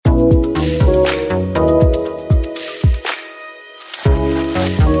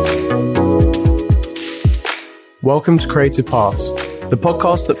Welcome to Creative Paths, the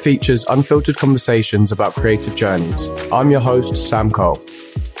podcast that features unfiltered conversations about creative journeys. I'm your host, Sam Cole.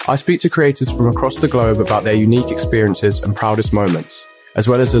 I speak to creators from across the globe about their unique experiences and proudest moments, as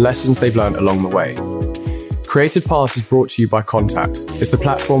well as the lessons they've learned along the way. Creative Paths is brought to you by Contact. It's the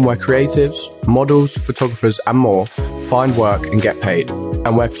platform where creatives, models, photographers, and more find work and get paid,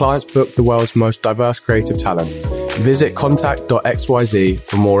 and where clients book the world's most diverse creative talent. Visit contact.xyz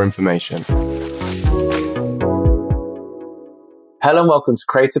for more information. Hello and welcome to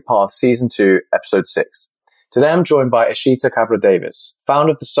Creative Paths Season 2, Episode 6. Today I'm joined by Ishita Kabra-Davis,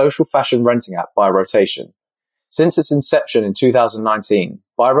 founder of the social fashion renting app By Rotation. Since its inception in 2019,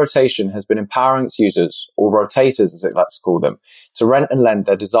 By Rotation has been empowering its users, or rotators as it likes to call them, to rent and lend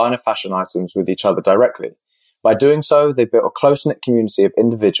their designer fashion items with each other directly. By doing so, they've built a close-knit community of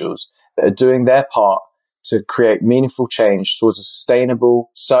individuals that are doing their part to create meaningful change towards a sustainable,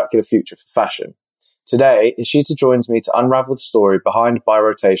 circular future for fashion. Today, Ishita joins me to unravel the story behind By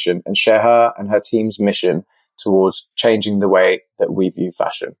Rotation and share her and her team's mission towards changing the way that we view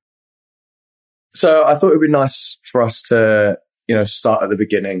fashion. So I thought it would be nice for us to, start at the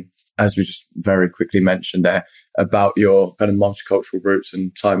beginning, as we just very quickly mentioned there, about your kind of multicultural roots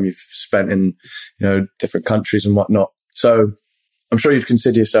and time you've spent in, different countries and whatnot. So I'm sure you'd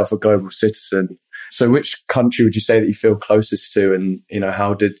consider yourself a global citizen. So which country would you say that you feel closest to, and,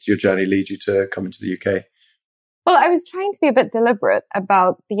 how did your journey lead you to come into the UK? Well, I was trying to be a bit deliberate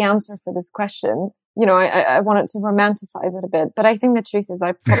about the answer for this question. I wanted to romanticize it a bit, but I think the truth is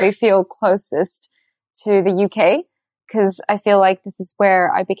I probably feel closest to the UK because I feel like this is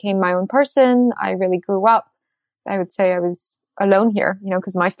where I became my own person. I really grew up. I would say I was alone here,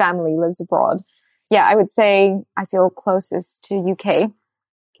 because my family lives abroad. Yeah, I would say I feel closest to UK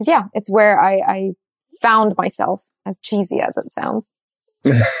because, it's where I found myself, as cheesy as it sounds.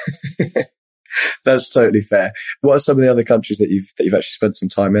 That's totally fair. What are some of the other countries that you've actually spent some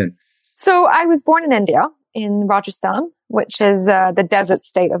time in? So I was born in India, in Rajasthan, which is the desert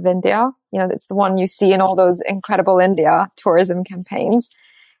state of India. It's the one you see in all those incredible India tourism campaigns.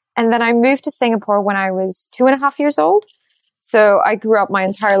 And then I moved to Singapore when I was 2.5 years old. So I grew up my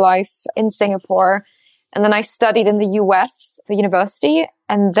entire life in Singapore. And then I studied in the US for university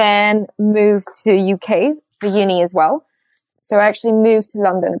and then moved to UK for uni as well. So I actually moved to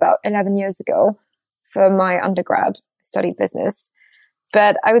London about 11 years ago for my undergrad. I studied business.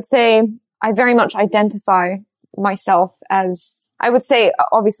 But I would say I very much identify myself as, I would say,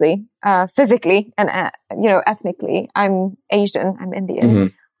 obviously, physically and, ethnically, I'm Asian, I'm Indian. Mm-hmm.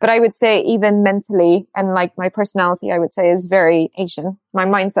 But I would say even mentally and like my personality, I would say is very Asian. My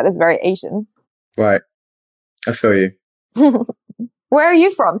mindset is very Asian. Right. I feel you. Where are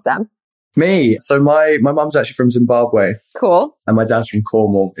you from, Sam? Me. So my mum's actually from Zimbabwe. Cool. And my dad's from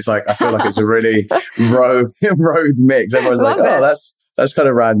Cornwall. It's like, I feel like it's a really rogue mix. Everyone's like, oh, that's kind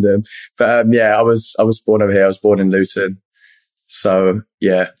of random. But I was born over here. I was born in Luton. So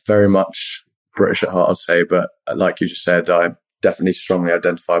yeah, very much British at heart, I'd say. But like you just said, I definitely strongly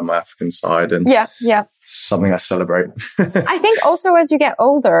identify my African side, and yeah, something I celebrate. I think also as you get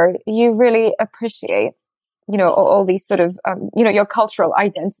older, you really appreciate, all these sort of, your cultural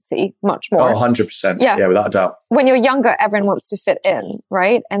identity much more. Oh, 100%. Yeah, without a doubt. When you're younger, everyone wants to fit in,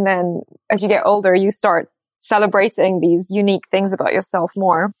 right? And then as you get older, you start celebrating these unique things about yourself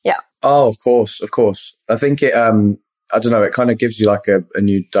more. Yeah. Oh, of course. I think it, I don't know, it kind of gives you like a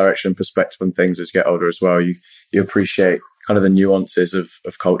new direction and perspective on things as you get older as well. You appreciate kind of the nuances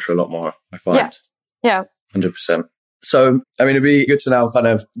of culture a lot more, I find. Yeah. 100%. So, it'd be good to now kind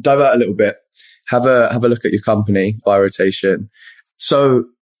of divert a little bit, have a look at your company, By Rotation. So,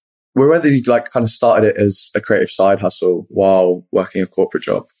 whether you kind of started it as a creative side hustle while working a corporate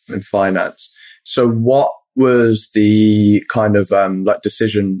job in finance. So, what was the kind of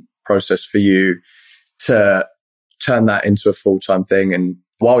decision process for you to turn that into a full-time thing? And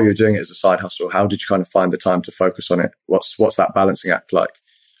while you're doing it as a side hustle, how did you kind of find the time to focus on it? What's that balancing act like?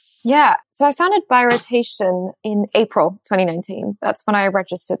 Yeah. So I founded By Rotation in April 2019. That's when I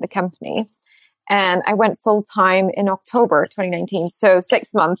registered the company. And I went full-time in October 2019. So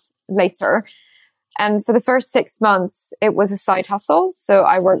 6 months later. And for the first 6 months, it was a side hustle. So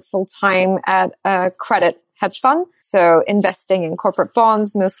I worked full-time at a credit hedge fund. So investing in corporate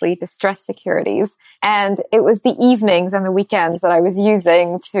bonds, mostly distressed securities. And it was the evenings and the weekends that I was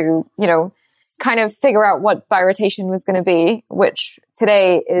using to, kind of figure out what By Rotation was going to be, which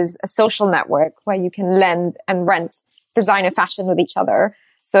today is a social network where you can lend and rent designer fashion with each other.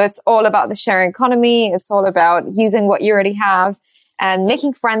 So it's all about the sharing economy. It's all about using what you already have and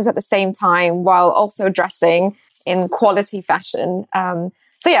making friends at the same time while also dressing in quality fashion.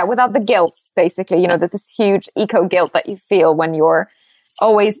 So yeah, without the guilt, basically, this huge eco guilt that you feel when you're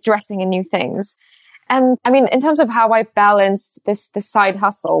always dressing in new things. And I mean, in terms of how I balanced this side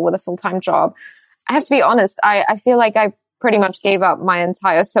hustle with a full-time job, I have to be honest, I feel like I pretty much gave up my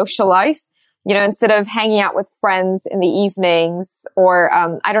entire social life. Instead of hanging out with friends in the evenings or,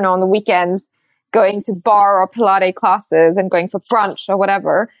 I don't know, on the weekends, going to bar or Pilates classes and going for brunch or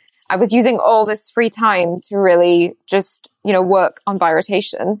whatever, I was using all this free time to really just, work on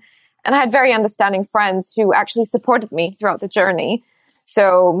Biorotation. And I had very understanding friends who actually supported me throughout the journey.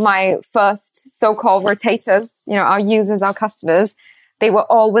 So my first so-called rotators, our users, our customers, they were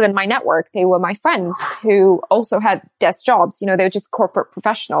all within my network. They were my friends who also had desk jobs. They were just corporate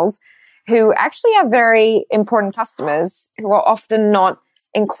professionals who actually have very important customers who are often not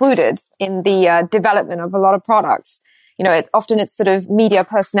included in the development of a lot of products. Often it's sort of media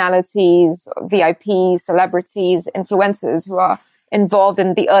personalities, VIPs, celebrities, influencers who are involved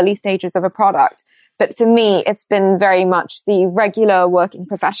in the early stages of a product. But for me, it's been very much the regular working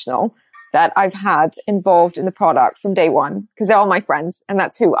professional that I've had involved in the product from day one, because they're all my friends and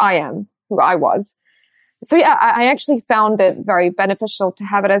that's who I am, who I was. So yeah, I actually found it very beneficial to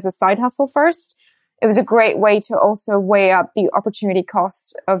have it as a side hustle first. It was a great way to also weigh up the opportunity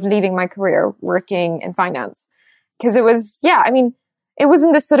cost of leaving my career working in finance. Because it was, it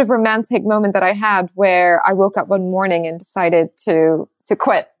wasn't this sort of romantic moment that I had where I woke up one morning and decided to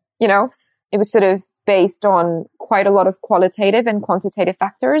quit, It was sort of based on quite a lot of qualitative and quantitative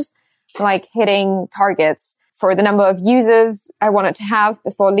factors, like hitting targets for the number of users I wanted to have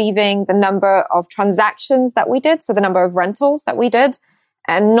before leaving, the number of transactions that we did, so the number of rentals that we did,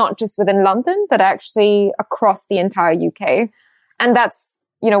 and not just within London, but actually across the entire UK. And that's,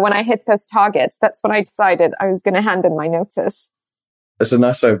 when I hit those targets, that's when I decided I was going to hand in my notice. That's a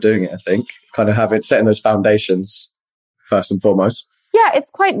nice way of doing it, I think. Kind of setting those foundations first and foremost. Yeah,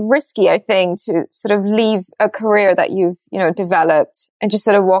 it's quite risky, I think, to sort of leave a career that you've, developed and just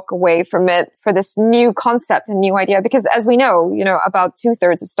sort of walk away from it for this new concept and new idea. Because as we know, about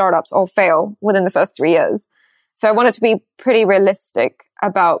 2/3 of startups all fail within the first 3 years. So I wanted to be pretty realistic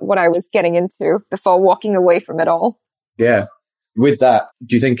about what I was getting into before walking away from it all. Yeah. With that,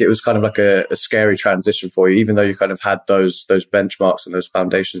 do you think it was kind of like a scary transition for you, even though you kind of had those benchmarks and those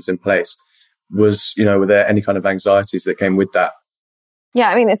foundations in place? Were there any kind of anxieties that came with that? Yeah,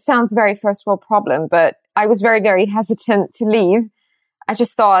 I mean, it sounds very first world problem, but I was very, very hesitant to leave. I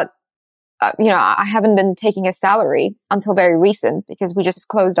just thought, I haven't been taking a salary until very recent because we just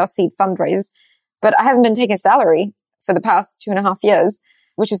closed our seed fundraise, but I haven't been taking a salary for the past 2.5 years,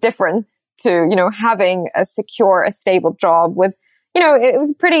 which is different to, having a secure, a stable job with, it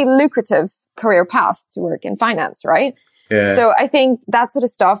was a pretty lucrative career path to work in finance, right? Yeah. So I think that sort of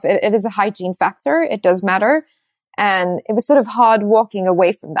stuff, it is a hygiene factor. It does matter. And it was sort of hard walking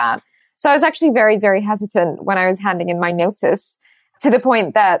away from that. So I was actually very, very hesitant when I was handing in my notice, to the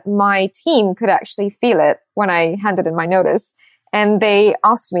point that my team could actually feel it when I handed in my notice. And they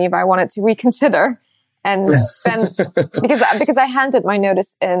asked me if I wanted to reconsider and spend, because I handed in my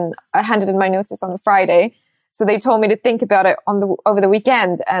notice on a Friday. So they told me to think about it over the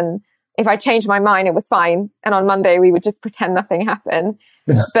weekend. And if I changed my mind, it was fine. And on Monday, we would just pretend nothing happened.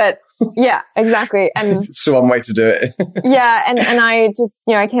 But yeah, exactly. And it's one way to do it. Yeah. And I just,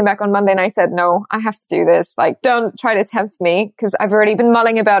 I came back on Monday and I said, no, I have to do this. Like, don't try to tempt me because I've already been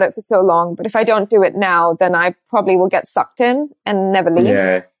mulling about it for so long. But if I don't do it now, then I probably will get sucked in and never leave.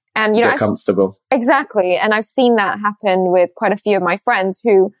 Yeah. And, get comfortable. Exactly. And I've seen that happen with quite a few of my friends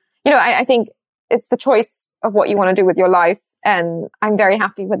who, I think it's the choice of what you want to do with your life. And I'm very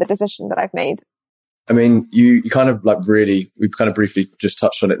happy with the decision that I've made. I mean, you kind of we've kind of briefly just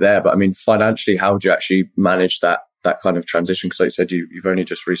touched on it there, but I mean, financially, how do you actually manage that kind of transition? Because like you said, you've only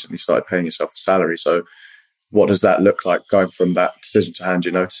just recently started paying yourself a salary. So what does that look like going from that decision to hand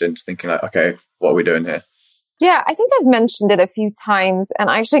your notice in to thinking like, okay, what are we doing here? Yeah, I think I've mentioned it a few times, and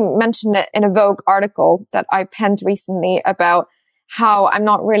I actually mentioned it in a Vogue article that I penned recently about how I'm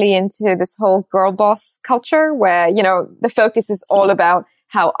not really into this whole girl boss culture where, the focus is all about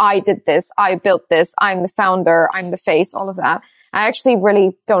how I did this, I built this, I'm the founder, I'm the face, all of that. I actually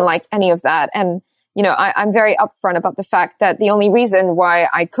really don't like any of that. And, I'm very upfront about the fact that the only reason why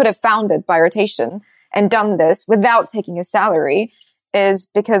I could have founded Biorotation and done this without taking a salary is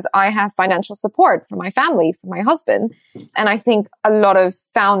because I have financial support from my family, from my husband. And I think a lot of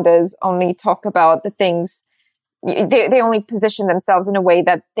founders only talk about the things, they only position themselves in a way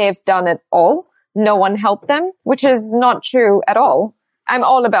that they've done it all. No one helped them, which is not true at all. I'm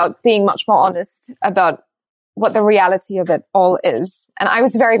all about being much more honest about what the reality of it all is. And I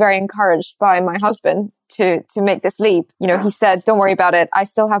was very, very encouraged by my husband to make this leap. You know, he said, don't worry about it. I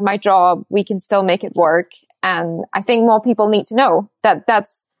still have my job. We can still make it work. And I think more people need to know that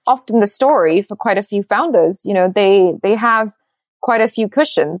that's often the story for quite a few founders. You know, they have quite a few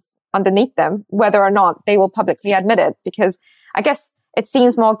cushions underneath them, whether or not they will publicly admit it, because I guess it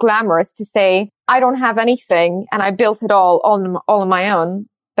seems more glamorous to say, I don't have anything and I built it all on my own.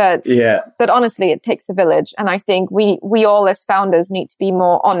 But honestly, it takes a village. And I think we all as founders need to be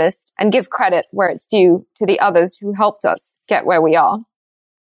more honest and give credit where it's due to the others who helped us get where we are.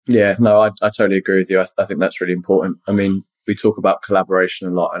 Yeah, no, I totally agree with you. I think that's really important. I mean, we talk about collaboration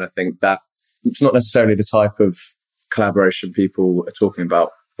a lot, and I think that it's not necessarily the type of collaboration people are talking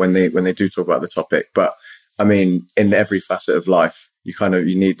about when they do talk about the topic. But I mean, in every facet of life, you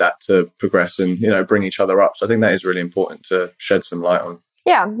need that to progress and, you know, bring each other up. So I think that is really important to shed some light on.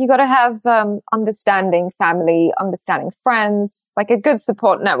 Yeah, you got to have understanding family, understanding friends, like a good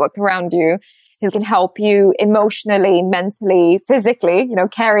support network around you who can help you emotionally, mentally, physically, you know,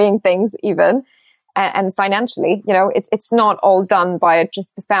 carrying things even, and financially. You know, it's not all done by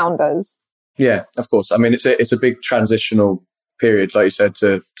just the founders. Yeah, of course. I mean, it's a big transitional period, like you said,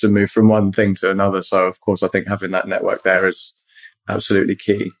 to move from one thing to another. So, of course, I think having that network there is absolutely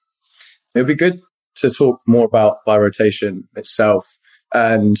key. It would be good to talk more about By Rotation itself,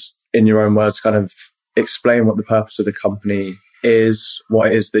 and in your own words, kind of explain what the purpose of the company is,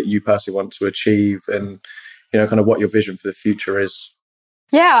 what it is that you personally want to achieve, and, you know, kind of what your vision for the future is.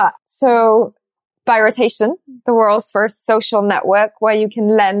 Yeah. So By Rotation, the world's first social network where you can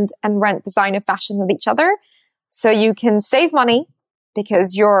lend and rent designer fashion with each other. So you can save money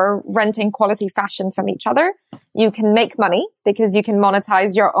because you're renting quality fashion from each other. You can make money because you can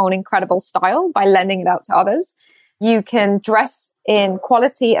monetize your own incredible style by lending it out to others. You can dress in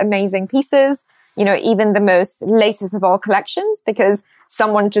quality, amazing pieces, you know, even the most latest of all collections, because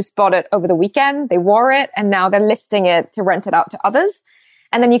someone just bought it over the weekend, they wore it, and now they're listing it to rent it out to others.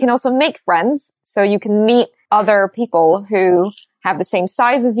 And then you can also make friends. So you can meet other people who have the same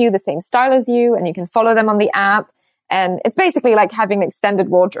size as you, the same style as you, and you can follow them on the app. And it's basically like having an extended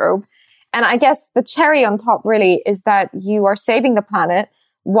wardrobe. And I guess the cherry on top really is that you are saving the planet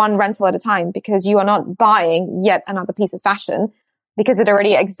one rental at a time, because you are not buying yet another piece of fashion, because it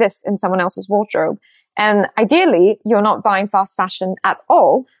already exists in someone else's wardrobe. And ideally, you're not buying fast fashion at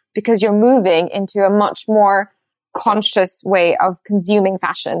all, because you're moving into a much more conscious way of consuming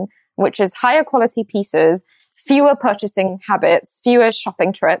fashion, which is higher quality pieces, fewer purchasing habits, fewer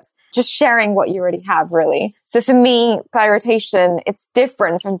shopping trips, just sharing what you already have, really. So for me, By Rotation, it's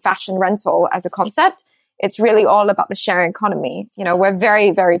different from fashion rental as a concept. It's really all about the sharing economy. You know, we're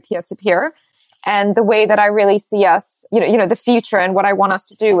very, very peer-to-peer. And the way that I really see us, you know, the future and what I want us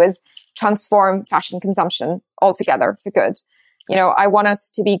to do is transform fashion consumption altogether for good. You know, I want us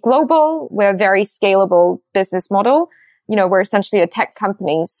to be global. We're a very scalable business model. You know, we're essentially a tech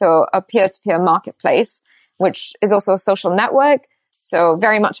company, so a peer-to-peer marketplace, which is also a social network. So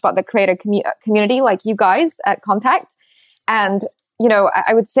very much about the creator community, like you guys at Contact. And, you know,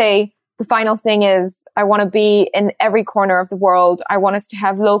 I would say the final thing is I want to be in every corner of the world. I want us to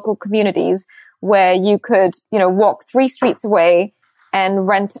have local communities where you could, you know, walk 3 streets away and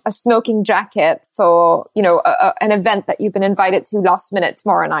rent a smoking jacket for, you know, an event that you've been invited to last minute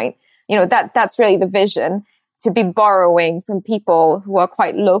tomorrow night. You know, that's really the vision, to be borrowing from people who are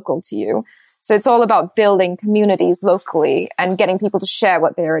quite local to you. So it's all about building communities locally and getting people to share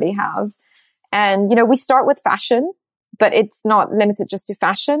what they already have. And, you know, we start with fashion, but it's not limited just to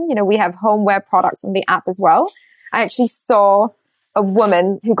fashion. You know, we have homeware products on the app as well. I actually saw a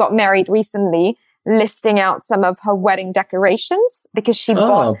woman who got married recently listing out some of her wedding decorations because she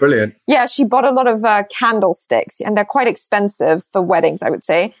bought, brilliant. Yeah, she bought a lot of candlesticks, and they're quite expensive for weddings, I would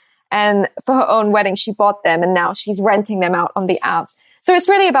say. And for her own wedding, she bought them, and now she's renting them out on the app. So it's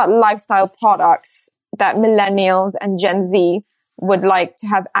really about lifestyle products that millennials and Gen Z would like to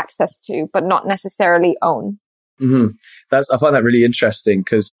have access to, but not necessarily own. Mm-hmm. I find that really interesting,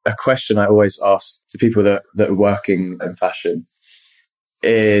 because a question I always ask to people that are working in fashion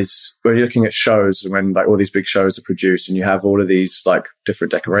is, when you're looking at shows, when like all these big shows are produced and you have all of these like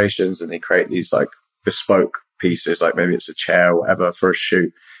different decorations and they create these like bespoke pieces, like maybe it's a chair or whatever for a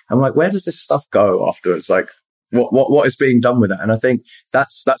shoot. I'm like, where does this stuff go afterwards? Like what is being done with that? And I think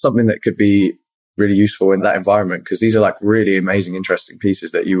that's something that could be really useful in that environment, because these are like really amazing, interesting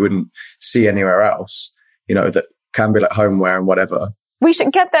pieces that you wouldn't see anywhere else, you know, that can be like homeware and whatever. We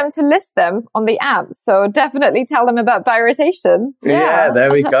should get them to list them on the app. So definitely tell them about By Rotation. Yeah,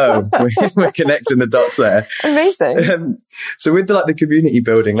 there we go. We're connecting the dots there. Amazing. So with the community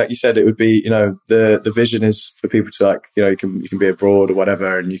building, like you said, it would be, you know, the vision is for people to like, you know, you can be abroad or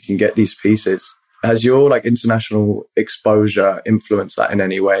whatever, and you can get these pieces. Has your like international exposure influenced that in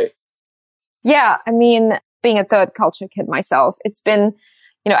any way? Yeah. I mean, being a third culture kid myself, it's been,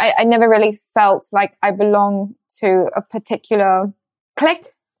 I never really felt like I belong to a particular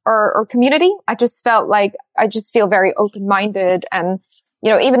clique or community. I just felt like I just feel very open-minded. And,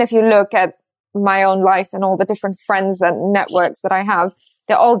 even if you look at my own life and all the different friends and networks that I have,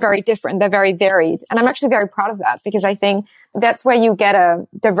 they're all very different. They're very varied. And I'm actually very proud of that because I think that's where you get a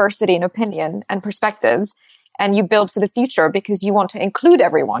diversity in opinion and perspectives, and you build for the future because you want to include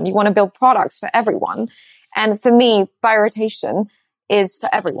everyone. You want to build products for everyone. And for me, Biorotation is for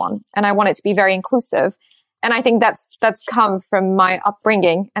everyone. And I want it to be very inclusive. And I think that's come from my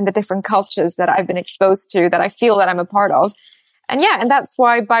upbringing and the different cultures that I've been exposed to that I feel that I'm a part of. And yeah, and that's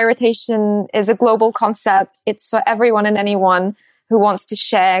why Biorotation is a global concept. It's for everyone and anyone who wants to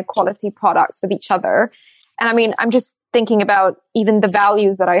share quality products with each other. And I mean, I'm just thinking about even the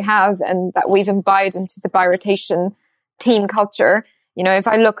values that I have and that we've imbibed into the Biorotation team culture. If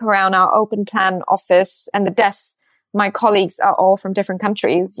I look around our open plan office and the desks, my colleagues are all from different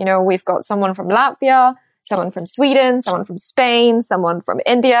countries. We've got someone from Latvia, someone from Sweden, someone from Spain, someone from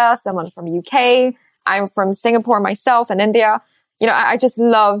India, someone from UK. I'm from Singapore myself and India. I just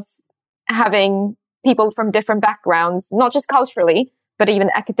love having people from different backgrounds, not just culturally, but even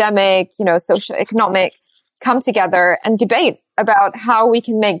academic, socio-economic, come together and debate about how we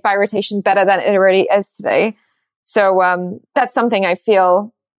can make Biorotation better than it already is today. So that's something I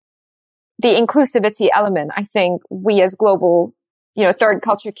feel, the inclusivity element, I think we as global, third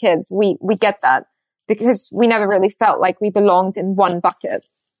culture kids, we get that because we never really felt like we belonged in one bucket.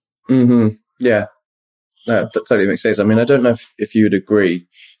 Mm-hmm. Yeah, no, that totally makes sense. I mean, I don't know if you would agree.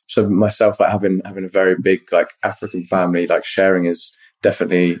 So myself, like having a very big like African family, like sharing is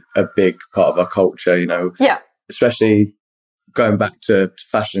definitely a big part of our culture, Yeah. Especially going back to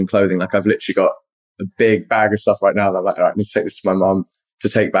fashion and clothing. Like I've literally got a big bag of stuff right now that I'm like, all right, I need to take this to my mum to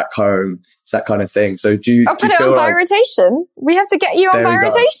take back home. It's that kind of thing. So do you put it on Biorotation? We have to get you on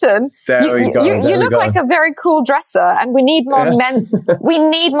Biorotation. There we go. You look like a very cool dresser, and we need more men's. We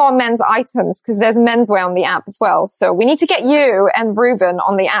need more men's items because there's menswear on the app as well. So we need to get you and Ruben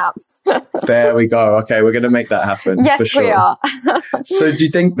on the app. There we go. Okay, we're going to make that happen. Yes, for sure. we are. So do you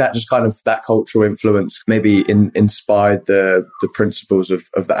think that just kind of that cultural influence maybe inspired the principles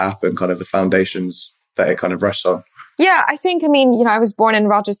of the app and kind of the foundations that it kind of rests on? Yeah, I think, I was born in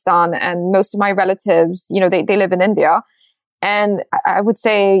Rajasthan and most of my relatives, they live in India. And I would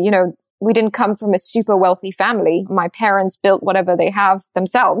say, we didn't come from a super wealthy family. My parents built whatever they have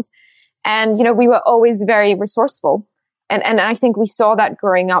themselves. And, we were always very resourceful. And I think we saw that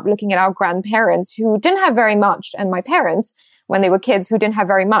growing up, looking at our grandparents who didn't have very much, and my parents, when they were kids, who didn't have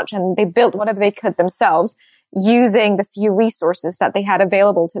very much, and they built whatever they could themselves using the few resources that they had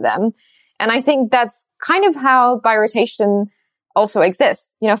available to them. And I think that's kind of how Biorotation also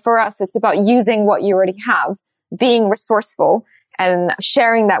exists. For us, it's about using what you already have, being resourceful and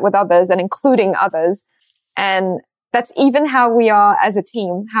sharing that with others and including others. And that's even how we are as a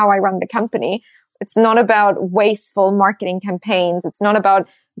team, how I run the company. It's not about wasteful marketing campaigns. It's not about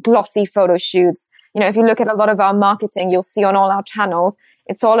glossy photo shoots. If you look at a lot of our marketing, you'll see on all our channels,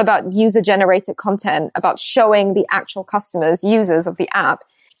 it's all about user generated content, about showing the actual customers, users of the app,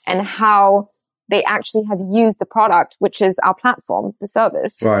 and how they actually have used the product, which is our platform, the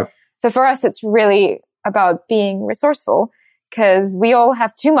service. Right. So for us, it's really about being resourceful because we all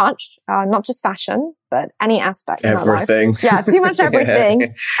have too much, not just fashion, but any aspect of our life. Yeah, too much everything. Yeah.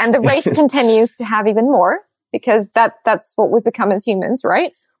 And the race continues to have even more because that's what we've become as humans,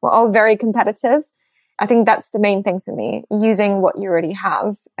 right? We're all very competitive. I think that's the main thing for me, using what you already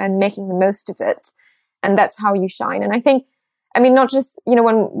have and making the most of it. And that's how you shine. And I think, not just,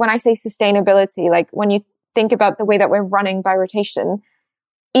 when I say sustainability, like when you think about the way that we're running Biorotation,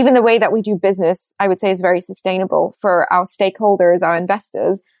 even the way that we do business, I would say is very sustainable for our stakeholders, our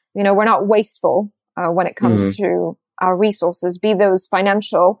investors. We're not wasteful when it comes to our resources, be those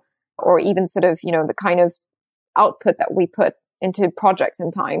financial or even sort of, the kind of output that we put into projects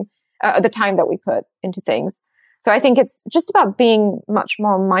and time, the time that we put into things. So I think it's just about being much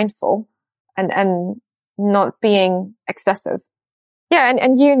more mindful and not being excessive. Yeah. And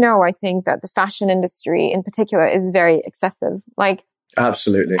I think that the fashion industry in particular is very excessive. Like,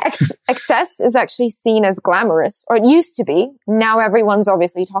 absolutely. Excess is actually seen as glamorous, or it used to be. Now everyone's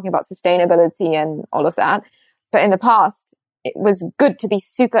obviously talking about sustainability and all of that. But in the past, it was good to be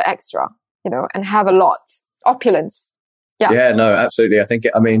super extra, and have a lot. Opulence. Yeah. Yeah, no, absolutely. I think,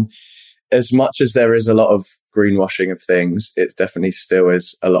 as much as there is a lot of greenwashing of things, it definitely still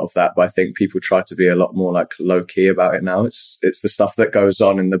is a lot of that. But I think people try to be a lot more like low key about it now. It's the stuff that goes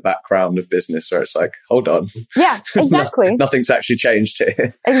on in the background of business where it's like, hold on. Yeah, exactly. Nothing's actually changed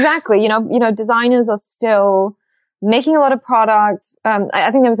here. Exactly. You know, designers are still making a lot of product.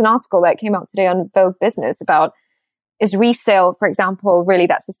 I think there was an article that came out today on Vogue Business about, is resale, for example, really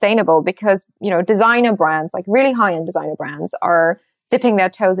that sustainable? Because, you know, designer brands, like really high-end designer brands, are dipping their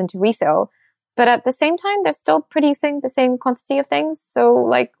toes into resale. But at the same time, they're still producing the same quantity of things. So,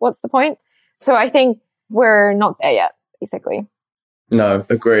 like, what's the point? So I think we're not there yet, basically. No,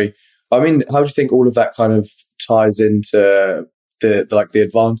 agree. I mean, how do you think all of that kind of ties into the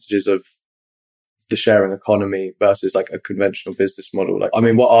advantages of the sharing economy versus like a conventional business model? Like, I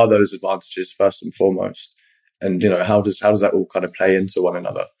mean, what are those advantages first and foremost? And, you know, how does that all kind of play into one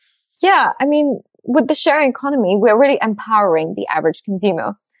another? Yeah, I mean, with the sharing economy, we're really empowering the average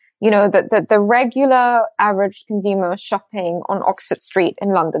consumer. You know, the regular average consumer shopping on Oxford Street in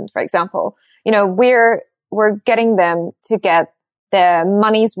London, for example, you know, we're getting them to get their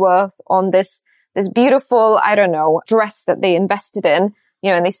money's worth on this beautiful, I don't know, dress that they invested in, you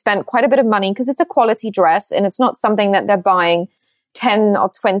know, and they spent quite a bit of money because it's a quality dress and it's not something that they're buying 10 or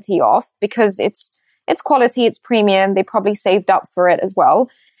 20 off, because it's quality, it's premium. They probably saved up for it as well.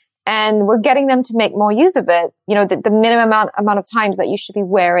 And we're getting them to make more use of it. You know, the minimum amount of times that you should be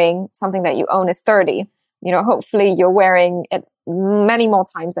wearing something that you own is 30. You know, hopefully you're wearing it many more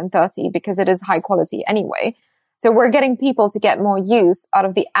times than 30 because it is high quality anyway. So we're getting people to get more use out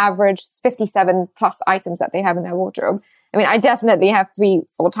of the average 57 plus items that they have in their wardrobe. I mean, I definitely have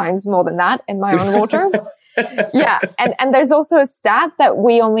 3-4 times more than that in my own wardrobe. Yeah. And there's also a stat that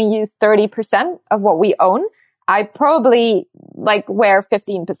we only use 30% of what we own. I probably like wear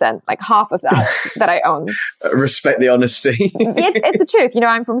 15%, like half of that I own. Respect the honesty. It's the truth. You know,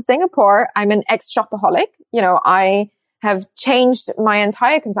 I'm from Singapore. I'm an ex-shopaholic. You know, I have changed my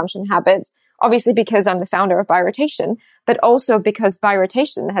entire consumption habits, obviously because I'm the founder of By Rotation, but also because By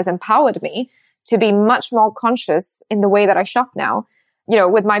Rotation has empowered me to be much more conscious in the way that I shop now. You know,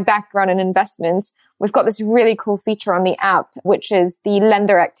 with my background in investments, we've got this really cool feature on the app, which is the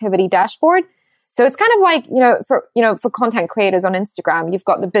lender activity dashboard. So it's kind of like, for content creators on Instagram, you've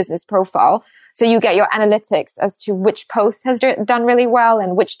got the business profile. So you get your analytics as to which post has done really well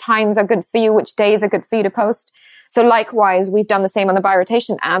and which times are good for you, which days are good for you to post. So likewise, we've done the same on the By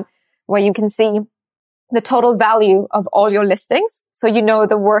Rotation app, where you can see the total value of all your listings. So you know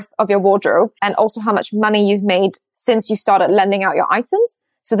the worth of your wardrobe and also how much money you've made since you started lending out your items.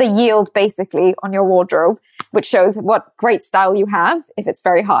 So the yield basically on your wardrobe, which shows what great style you have if it's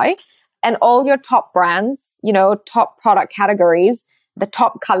very high. And all your top brands, you know, top product categories, the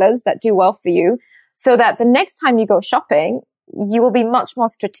top colors that do well for you, so that the next time you go shopping, you will be much more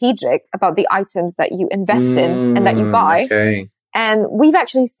strategic about the items that you invest in and that you buy. Okay. And we've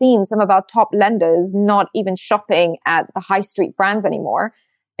actually seen some of our top lenders not even shopping at the high street brands anymore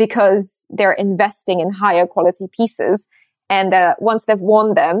because they're investing in higher quality pieces. And once they've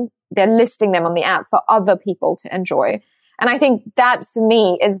worn them, they're listing them on the app for other people to enjoy. And I think that for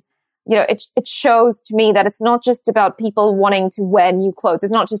me is, you know, it shows to me that it's not just about people wanting to wear new clothes.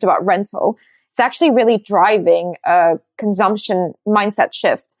 It's not just about rental. It's actually really driving a consumption mindset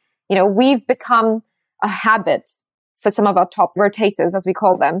shift. You know, we've become a habit for some of our top rotators, as we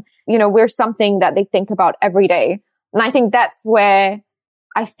call them. You know, we're something that they think about every day. And I think that's where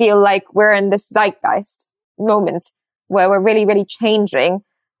I feel like we're in this zeitgeist moment where we're really, really changing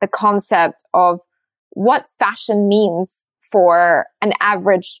the concept of what fashion means for an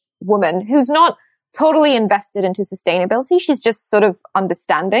average woman who's not totally invested into sustainability. She's just sort of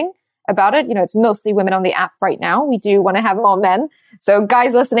understanding about it. You know, it's mostly women on the app right now. We do want to have more men. So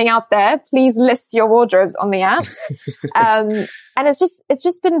guys listening out there, please list your wardrobes on the app. And it's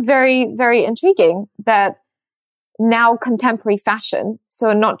just been very, very intriguing that now contemporary fashion,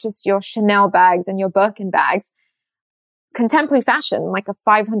 so not just your Chanel bags and your Birkin bags, contemporary fashion, like a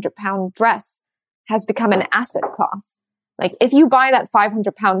 £500 dress, has become an asset class. Like if you buy that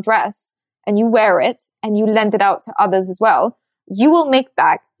 £500 dress and you wear it and you lend it out to others as well, you will make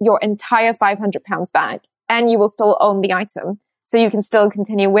back your entire £500 back and you will still own the item. So you can still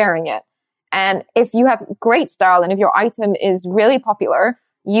continue wearing it. And if you have great style and if your item is really popular,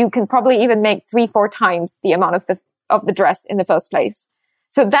 you can probably even make 3-4 times the amount of the dress in the first place.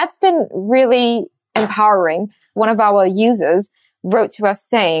 So that's been really empowering. One of our users wrote to us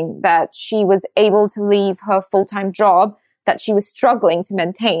saying that she was able to leave her full-time job that she was struggling to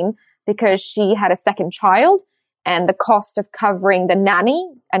maintain because she had a second child and the cost of covering the nanny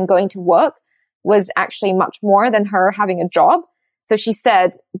and going to work was actually much more than her having a job. So she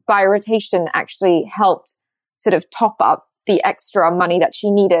said By Rotation actually helped sort of top up the extra money that she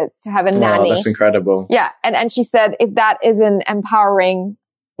needed to have a nanny. That's incredible. Yeah. And she said, if that isn't empowering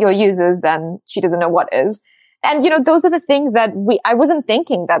your users, then she doesn't know what is. And, those are the things that I wasn't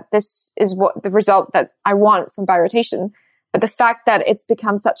thinking that this is what the result that I want from Birotation. But the fact that it's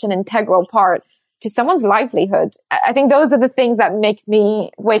become such an integral part to someone's livelihood, I think those are the things that make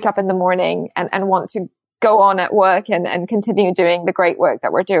me wake up in the morning and want to go on at work and continue doing the great work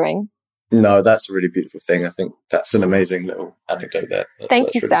that we're doing. No, that's a really beautiful thing. I think that's an amazing little anecdote there.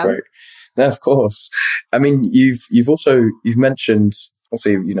 Thank you, really Sam. Great. No, of course. I mean, you've mentioned,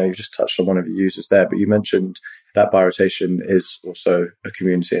 obviously, you've just touched on one of your users there, but you mentioned that Birotation is also a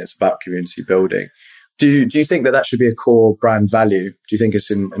community. It's about community building. Do you think that should be a core brand value? Do you think it's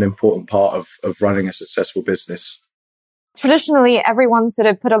an important part of running a successful business? Traditionally, everyone sort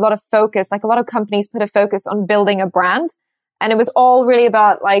of put a lot of focus, like a lot of companies put a focus on building a brand. And it was all really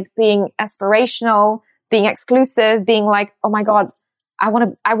about like being aspirational, being exclusive, being like, oh my God, I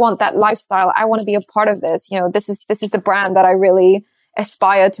want that lifestyle. I want to be a part of this. This is the brand that I really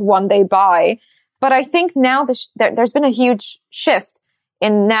aspire to one day buy. But I think now there's been a huge shift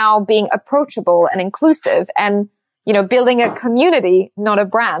in now being approachable and inclusive and, building a community, not a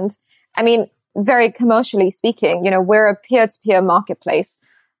brand. I mean, very commercially speaking, we're a peer-to-peer marketplace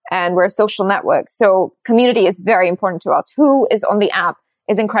and we're a social network. So community is very important to us. Who is on the app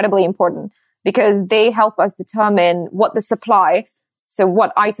is incredibly important because they help us determine what the supply, so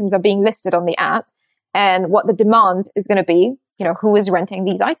what items are being listed on the app and what the demand is going to be, who is renting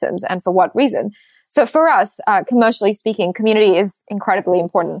these items and for what reason. So for us, commercially speaking, community is incredibly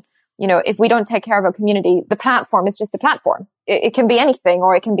important. If we don't take care of our community, the platform is just a platform. It can be anything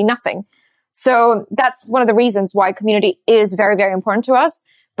or it can be nothing. So that's one of the reasons why community is very, very important to us.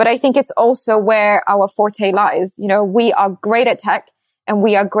 But I think it's also where our forte lies. We are great at tech and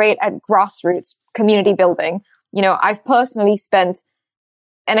we are great at grassroots community building. I've personally spent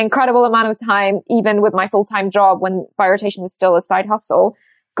an incredible amount of time, even with my full-time job when Birotation was still a side hustle,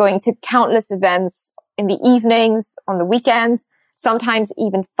 going to countless events in the evenings, on the weekends, sometimes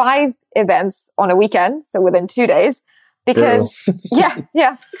even 5 events on a weekend. So within 2 days. Because,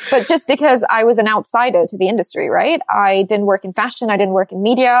 yeah. But just because I was an outsider to the industry, right? I didn't work in fashion. I didn't work in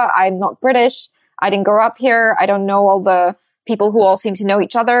media. I'm not British. I didn't grow up here. I don't know all the people who all seem to know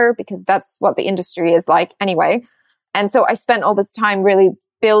each other because that's what the industry is like anyway. And so I spent all this time really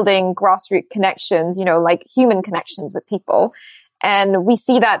building grassroots connections, like human connections with people. And we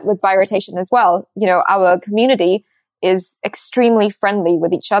see that with Birotation as well. Our community is extremely friendly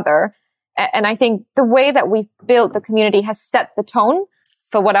with each other. And I think the way that we've built the community has set the tone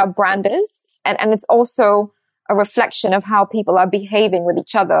for what our brand is. And it's also a reflection of how people are behaving with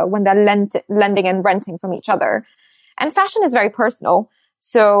each other when they're lending and renting from each other. And fashion is very personal.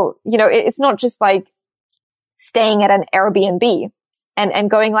 So, it's not just like staying at an Airbnb and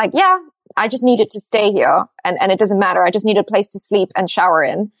going like, yeah, I just needed to stay here and it doesn't matter. I just need a place to sleep and shower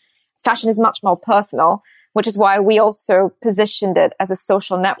in. Fashion is much more personal, which is why we also positioned it as a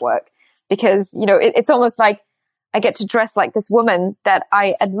social network. Because, it's almost like I get to dress like this woman that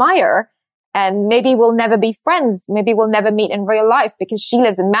I admire and maybe we'll never be friends. Maybe we'll never meet in real life because she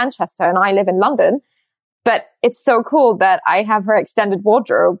lives in Manchester and I live in London. But it's so cool that I have her extended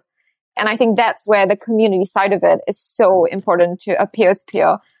wardrobe. And I think that's where the community side of it is so important to a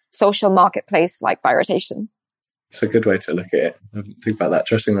peer-to-peer social marketplace like Birotation. It's a good way to look at it. I didn't think about that,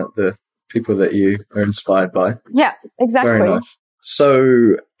 dressing like the people that you are inspired by. Yeah, exactly. Very nice.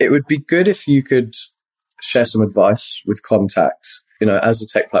 So it would be good if you could share some advice with Contact, as a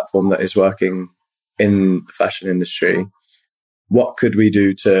tech platform that is working in the fashion industry. What could we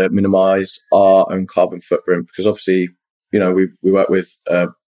do to minimize our own carbon footprint? Because obviously, we work with a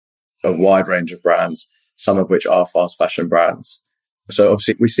wide range of brands, some of which are fast fashion brands. So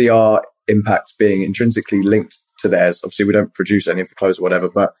obviously we see our impact being intrinsically linked to theirs. Obviously we don't produce any of the clothes or whatever,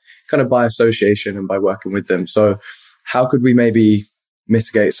 but kind of by association and by working with them. So how could we maybe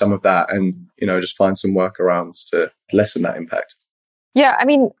mitigate some of that and, just find some workarounds to lessen that impact? Yeah, I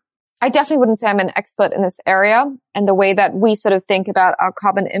mean, I definitely wouldn't say I'm an expert in this area. And the way that we sort of think about our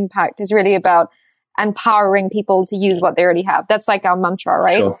carbon impact is really about empowering people to use what they already have. That's like our mantra,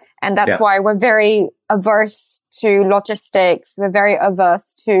 right? Sure. And that's why we're very averse to logistics. We're very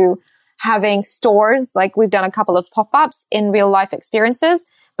averse to having stores. Like we've done a couple of pop-ups in real life experiences,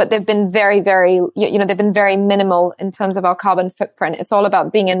 but they've been very, very, they've been very minimal in terms of our carbon footprint. It's all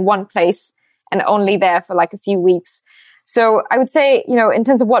about being in one place and only there for like a few weeks. So I would say, in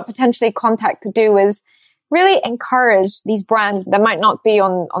terms of what potentially Contact could do is really encourage these brands that might not be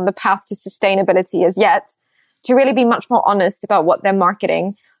on the path to sustainability as yet to really be much more honest about what they're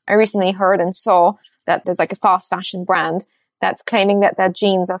marketing. I recently heard and saw that there's like a fast fashion brand that's claiming that their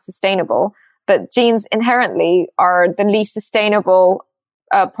jeans are sustainable, but jeans inherently are the least sustainable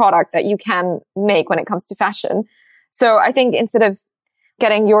product that you can make when it comes to fashion. So I think instead of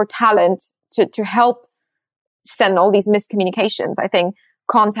getting your talent to help send all these miscommunications, I think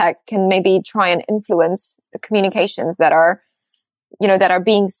Contact can maybe try and influence the communications that are, that are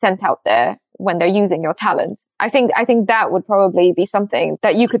being sent out there when they're using your talent. I think that would probably be something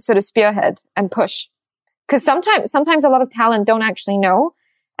that you could sort of spearhead and push. Because sometimes a lot of talent don't actually know,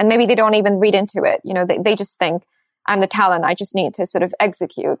 and maybe they don't even read into it. They just think, I'm the talent, I just need to sort of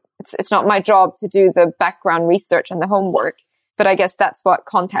execute. It's not my job to do the background research and the homework. But I guess that's what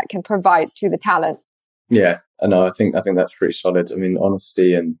Contact can provide to the talent. Yeah, I know. I think that's pretty solid. I mean,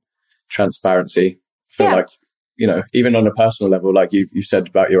 honesty and transparency. I feel like, even on a personal level, like you said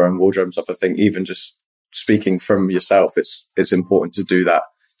about your own wardrobe and stuff, I think even just speaking from yourself, it's important to do that,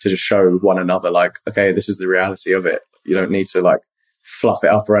 to just show one another, like, okay, this is the reality of it. You don't need to like fluff it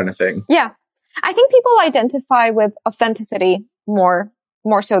up or anything. Yeah. I think people identify with authenticity more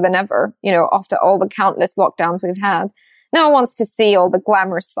so than ever, after all the countless lockdowns we've had. No one wants to see all the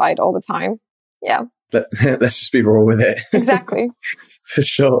glamorous side all the time. Yeah. Let's just be raw with it. Exactly. For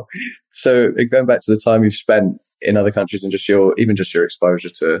sure. So going back to the time you've spent in other countries and just your exposure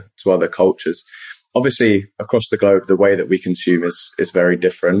to other cultures, obviously across the globe, the way that we consume is very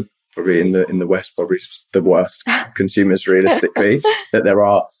different. Probably in the West, probably the worst consumers realistically that there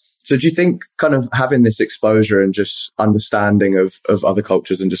are. So do you think kind of having this exposure and just understanding of other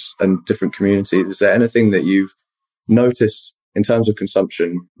cultures and different communities, is there anything that you've noticed in terms of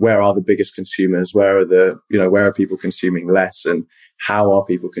consumption? Where are the biggest consumers? Where are people consuming less, and how are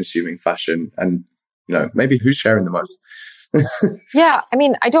people consuming fashion? And, maybe who's sharing the most? Yeah. I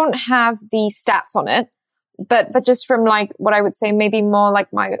mean, I don't have the stats on it, but just from like what I would say, maybe more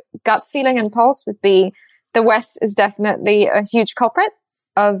like my gut feeling and pulse would be the West is definitely a huge culprit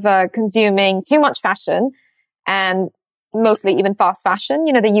of consuming too much fashion, and mostly even fast fashion.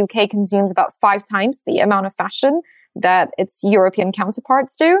 The UK consumes about 5 times the amount of fashion that its European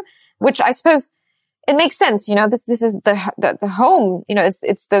counterparts do, which I suppose it makes sense. This is the home,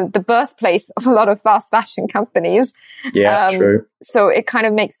 it's the birthplace of a lot of fast fashion companies. Yeah, true. So it kind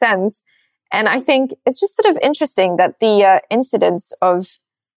of makes sense. And I think it's just sort of interesting that the incidence of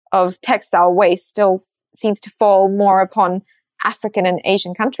textile waste still seems to fall more upon African and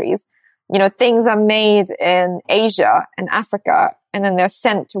Asian countries. Things are made in Asia and Africa, and then they're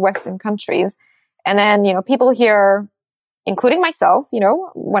sent to Western countries. And then, people here, including myself,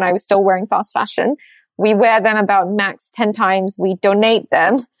 when I was still wearing fast fashion, we wear them about max 10 times. We donate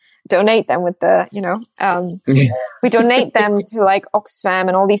them with the, we donate them to like Oxfam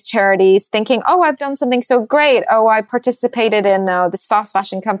and all these charities, thinking, oh, I've done something so great. Oh, I participated in this fast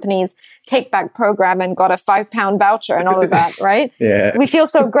fashion company's take back program and got a £5 voucher and all of that, right? Yeah. We feel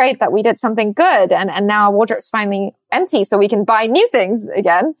so great that we did something good, and now our wardrobe's finally empty so we can buy new things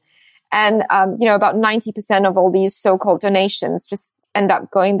again. And, about 90% of all these so-called donations just end up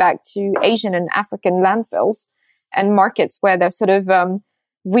going back to Asian and African landfills and markets where they're sort of,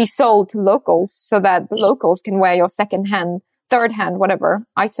 resold to locals so that the locals can wear your second-hand, third-hand, whatever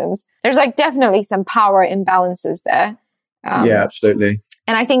items. There's like definitely some power imbalances there. Yeah, absolutely.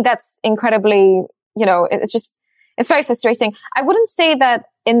 And I think that's incredibly, it's very frustrating. I wouldn't say that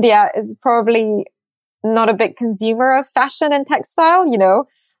India is probably not a big consumer of fashion and textile.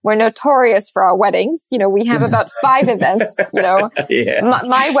 We're notorious for our weddings. We have about 5 events, Yeah.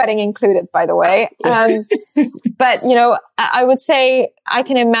 my wedding included, by the way. But, I would say I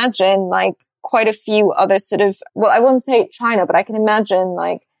can imagine like quite a few other sort of, well, I won't say China, but I can imagine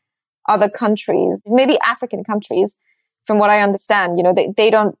like other countries, maybe African countries, from what I understand, they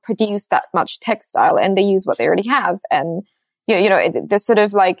don't produce that much textile and they use what they already have. And, there's sort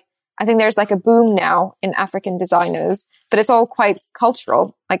of like, I think there's like a boom now in African designers, but it's all quite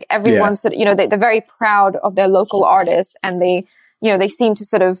cultural. Like everyone's, they're very proud of their local artists, and they seem to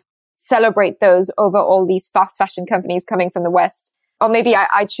sort of celebrate those over all these fast fashion companies coming from the West. Or maybe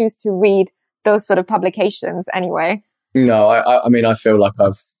I choose to read those sort of publications anyway. No, I mean, I feel like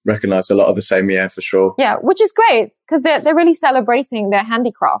I've recognized a lot of the same, yeah, for sure. Yeah, which is great because they're really celebrating their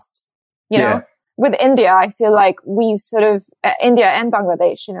handicraft, Yeah. With India, I feel like we've sort of, India and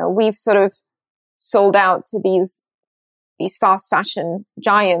Bangladesh, we've sort of sold out to these fast fashion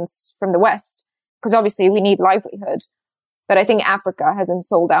giants from the West, because obviously we need livelihood. But I think Africa hasn't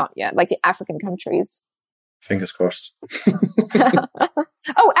sold out yet, like the African countries. Fingers crossed.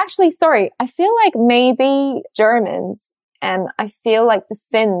 Oh, actually, sorry. I feel like maybe Germans, and I feel like the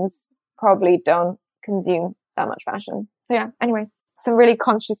Finns probably don't consume that much fashion. So yeah, anyway. some really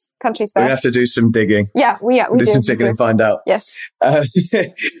conscious countries there. We have to do some digging. Yeah, we do some digging and find out. Yes.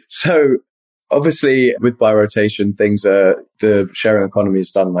 So obviously with buy rotation, things are, the sharing economy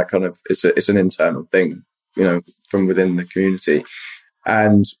is done like kind of, it's an internal thing, you know, from within the community.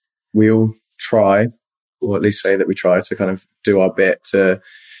 And we all try, or at least say that we try to kind of do our bit to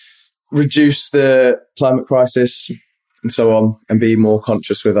reduce the climate crisis and so on, and be more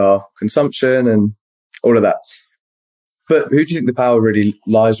conscious with our consumption and all of that. But who do you think the power really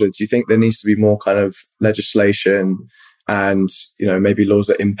lies with? Do you think there needs to be more kind of legislation and, you know, maybe laws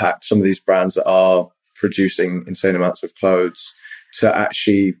that impact some of these brands that are producing insane amounts of clothes to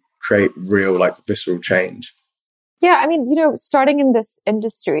actually create real, like, visceral change? Yeah, I mean, you know, starting in this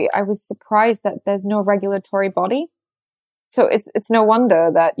industry, I was surprised that there's no regulatory body. So it's no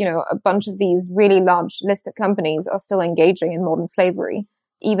wonder that, you know, a bunch of these really large listed companies are still engaging in modern slavery.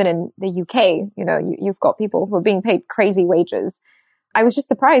 Even in the UK, you know, you've got people who are being paid crazy wages. I was just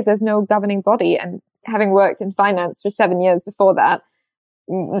surprised there's no governing body. And having worked in finance for 7 years before that,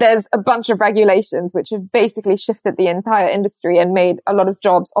 there's a bunch of regulations which have basically shifted the entire industry and made a lot of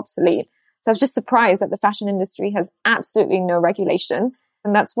jobs obsolete. So I was just surprised that the fashion industry has absolutely no regulation.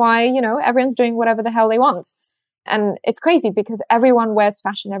 And that's why, you know, everyone's doing whatever the hell they want. And it's crazy because everyone wears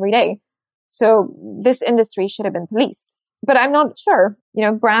fashion every day. So this industry should have been policed. But I'm not sure. You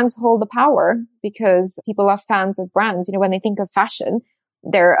know, brands hold the power because people are fans of brands. You know, when they think of fashion,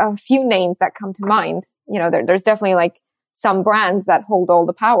 there are a few names that come to mind. You know, there's definitely like some brands that hold all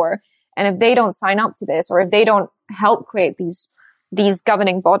the power. And if they don't sign up to this, or if they don't help create these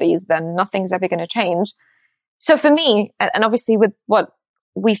governing bodies, then nothing's ever going to change. So for me, and obviously with what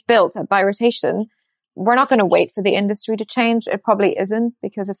we've built at Buy Rotation, we're not going to wait for the industry to change. It probably isn't,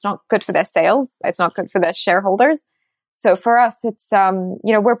 because it's not good for their sales. It's not good for their shareholders. So for us, it's,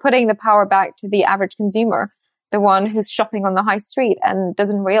 you know, we're putting the power back to the average consumer, the one who's shopping on the high street and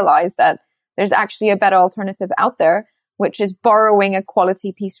doesn't realize that there's actually a better alternative out there, which is borrowing a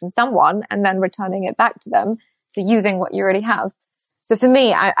quality piece from someone and then returning it back to them. So using what you already have. So for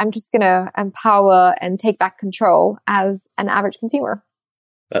me, I'm just going to empower and take back control as an average consumer.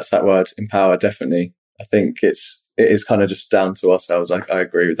 That's that word, empower, definitely. I think it is kind of just down to ourselves. I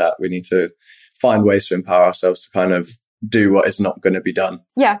agree with that. We need to find ways to empower ourselves to kind of do what is not going to be done.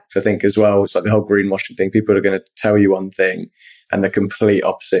 Yeah. So I think as well, it's like the whole greenwashing thing. People are going to tell you one thing and the complete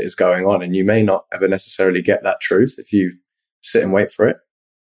opposite is going on. And you may not ever necessarily get that truth if you sit and wait for it.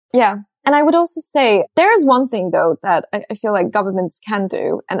 Yeah. And I would also say there is one thing, though, that I feel like governments can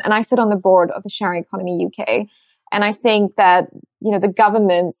do. And I sit on the board of the Sharing Economy UK. And I think that, you know, the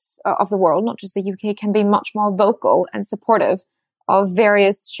governments of the world, not just the UK, can be much more vocal and supportive of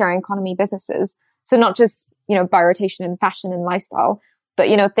various sharing economy businesses. So not just, you know, Buy Rotation in fashion and lifestyle, but,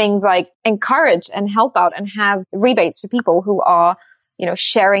 you know, things like encourage and help out and have rebates for people who are, you know,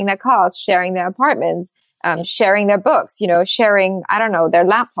 sharing their cars, sharing their apartments, sharing their books, you know, sharing, I don't know, their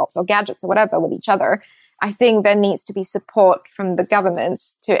laptops or gadgets or whatever with each other. I think there needs to be support from the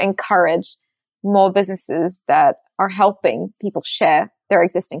governments to encourage more businesses that are helping people share their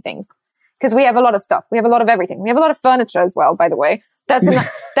existing things. Because we have a lot of stuff. We have a lot of everything. We have a lot of furniture as well, by the way.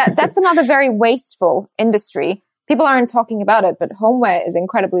 That's another very wasteful industry. People aren't talking about it, but homeware is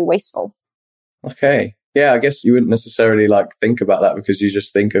incredibly wasteful. Okay. Yeah, I guess you wouldn't necessarily like think about that because you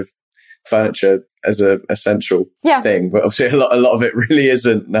just think of furniture as a essential thing. But obviously a lot of it really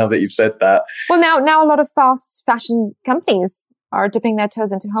isn't, now that you've said that. Well, now a lot of fast fashion companies are dipping their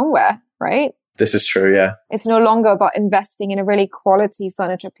toes into homeware, right? This is true, yeah. It's no longer about investing in a really quality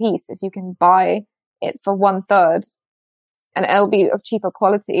furniture piece if you can buy it for 1/3 and it'll be of cheaper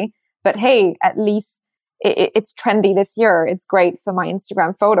quality. But hey, at least it's trendy this year. It's great for my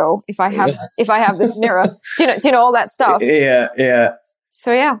Instagram photo if I have this mirror. Do you know all that stuff? Yeah.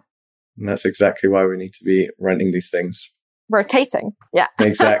 So yeah. And that's exactly why we need to be renting these things. Rotating. Yeah.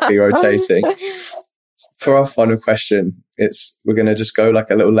 Exactly, rotating. For our final question, we're going to just go like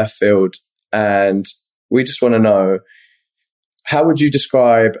a little left field. And we just want to know, how would you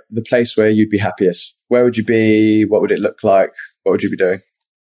describe the place where you'd be happiest? Where would you be? What would it look like? What would you be doing?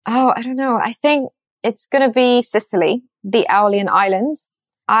 Oh, I don't know. I think it's going to be Sicily, the Aeolian Islands.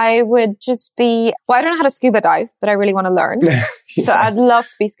 I would just be, I don't know how to scuba dive, but I really want to learn. Yeah. So I'd love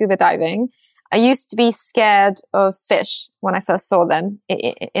to be scuba diving. I used to be scared of fish when I first saw them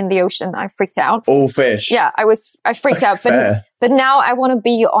in the ocean. I freaked out. All fish? Yeah, I freaked out. But now I want to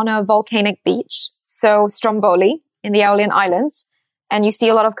be on a volcanic beach. So Stromboli in the Aeolian Islands. And you see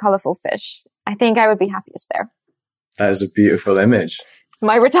a lot of colorful fish. I think I would be happiest there. That is a beautiful image.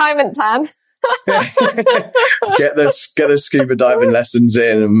 My retirement plan. Get the scuba diving lessons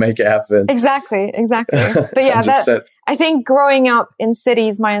in and make it happen. Exactly. But yeah, I think growing up in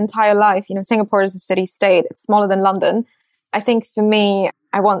cities my entire life, Singapore is a city state. It's smaller than London. I think for me,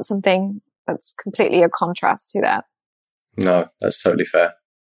 I want something that's completely a contrast to that. No, that's totally fair.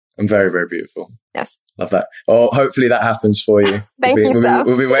 And very, very beautiful. Yes. Love that. Oh, hopefully that happens for you. Thank you, Seth.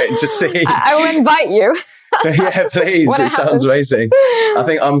 We'll be waiting to see. I will invite you. Yeah, please. It sounds amazing. I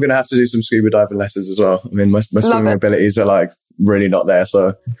think I'm going to have to do some scuba diving lessons as well. I mean, my swimming abilities are like really not there,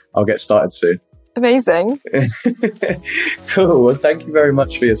 so I'll get started soon. Amazing. Cool. Well, thank you very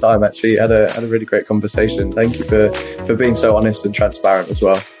much for your time. Actually, had a really great conversation. Thank you for being so honest and transparent as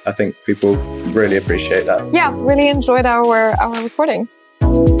well. I think people really appreciate that. Yeah, really enjoyed our recording.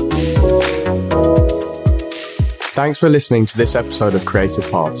 Thanks for listening to this episode of Creative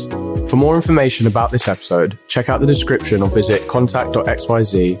Paths. For more information about this episode, check out the description or visit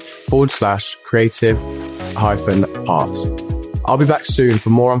contact.xyz/creative-paths. I'll be back soon for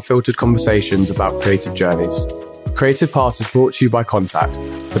more unfiltered conversations about creative journeys. Creative Paths is brought to you by Contact,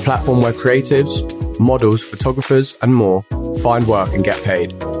 the platform where creatives, models, photographers, and more find work and get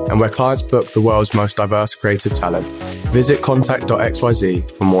paid, and where clients book the world's most diverse creative talent. Visit contact.xyz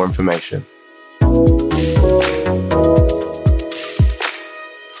for more information.